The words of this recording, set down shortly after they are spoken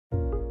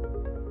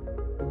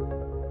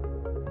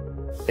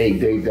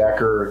Dave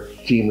Decker,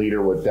 team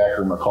leader with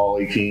Decker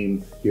McCauley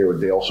team here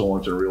with Dale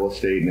Sorensen Real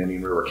Estate in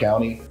Indian River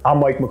County. I'm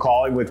Mike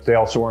McCauley with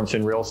Dale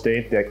Sorensen Real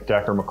Estate,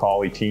 Decker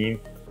McCauley team.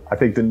 I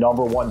think the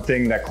number one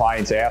thing that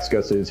clients ask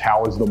us is,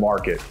 how is the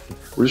market?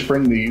 We're just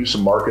bringing you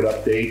some market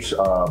updates.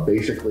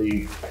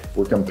 Basically,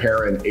 we're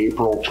comparing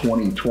April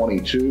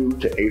 2022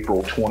 to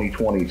April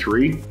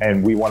 2023.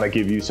 And we want to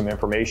give you some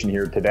information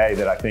here today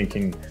that I think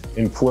can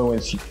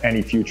influence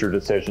any future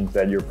decisions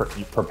that you're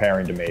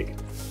preparing to make.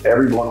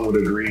 Everyone would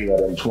agree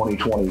that in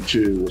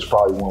 2022 was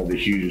probably one of the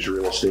hugest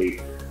real estate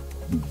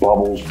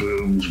bubbles,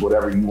 booms,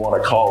 whatever you want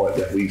to call it,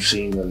 that we've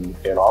seen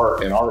in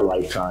our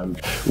lifetime.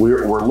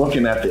 We're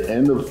looking at the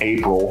end of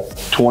April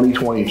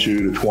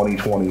 2022 to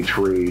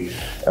 2023,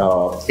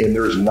 and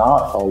there's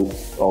not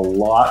a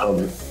lot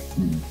of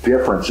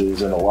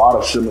differences and a lot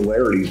of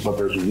similarities, but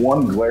there's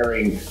one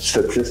glaring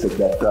statistic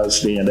that does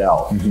stand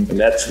out, and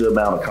that's the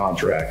amount of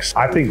contracts.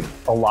 I think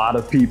a lot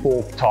of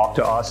people talk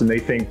to us and they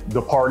think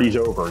the party's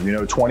over. You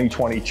know,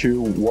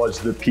 2022 was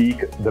the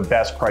peak, the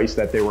best price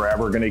that they were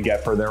ever going to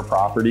get for their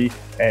property.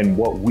 And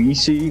what we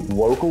see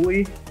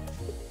locally,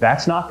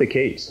 that's not the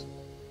case.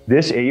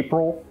 This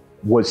April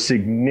was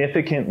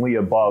significantly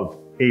above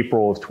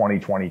April of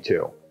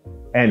 2022.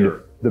 And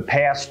the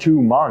past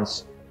 2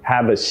 months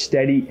have a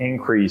steady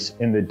increase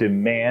in the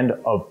demand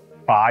of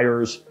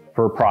buyers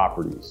for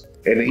properties.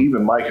 And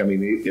even, Mike, I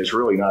mean, it's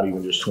really not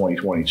even just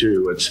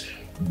 2022. It's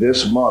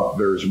this month,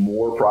 there's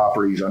more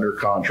properties under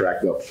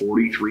contract, up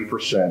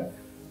 43%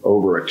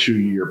 over a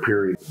 2-year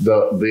period.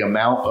 The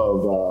amount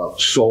of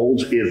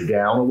solds is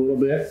down a little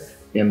bit,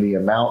 and the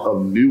amount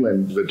of new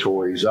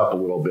inventory is up a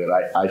little bit.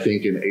 I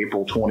think in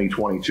April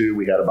 2022,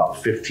 we had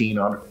about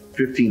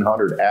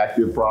 1,500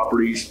 active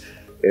properties.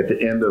 At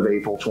the end of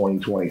April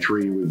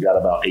 2023, we've got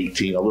about a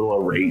little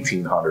over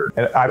 1,800.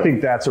 And I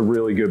think that's a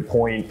really good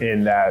point,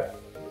 in that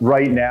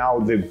right now,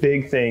 the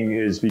big thing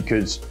is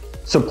because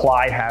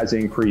supply has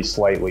increased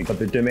slightly, but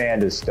the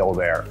demand is still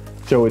there.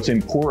 So it's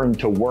important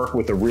to work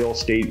with a real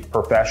estate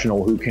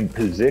professional who can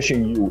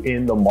position you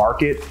in the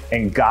market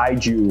and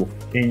guide you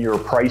in your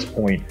price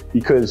point,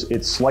 because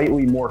it's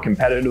slightly more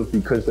competitive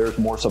because there's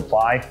more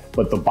supply,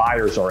 but the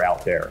buyers are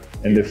out there.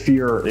 And the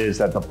fear is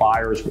that the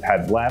buyers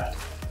have left,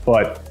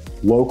 but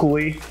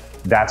locally,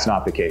 that's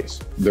not the case.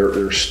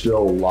 There's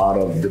still a lot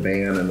of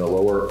demand in the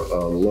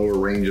lower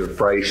range of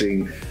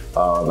pricing.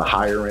 The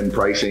higher end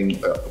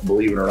pricing,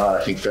 believe it or not,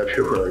 I think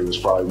February was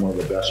probably one of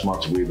the best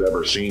months we've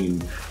ever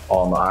seen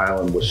on the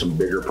island, with some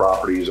bigger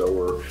properties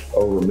over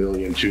 $1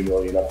 million, $2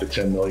 million, up to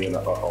 $10 million. A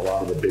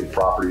lot of the big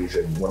properties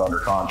that went under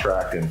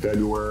contract in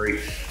February.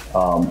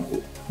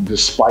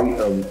 Despite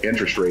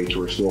interest rates,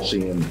 we're still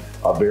seeing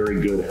a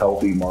very good,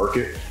 healthy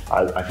market.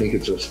 I think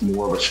it's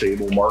more of a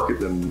stable market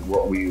than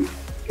what we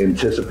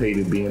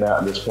anticipated being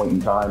at this point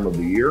in time of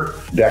the year.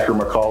 Decker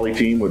McCauley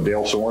team with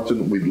Dale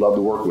Sorensen, we'd love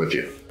to work with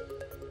you.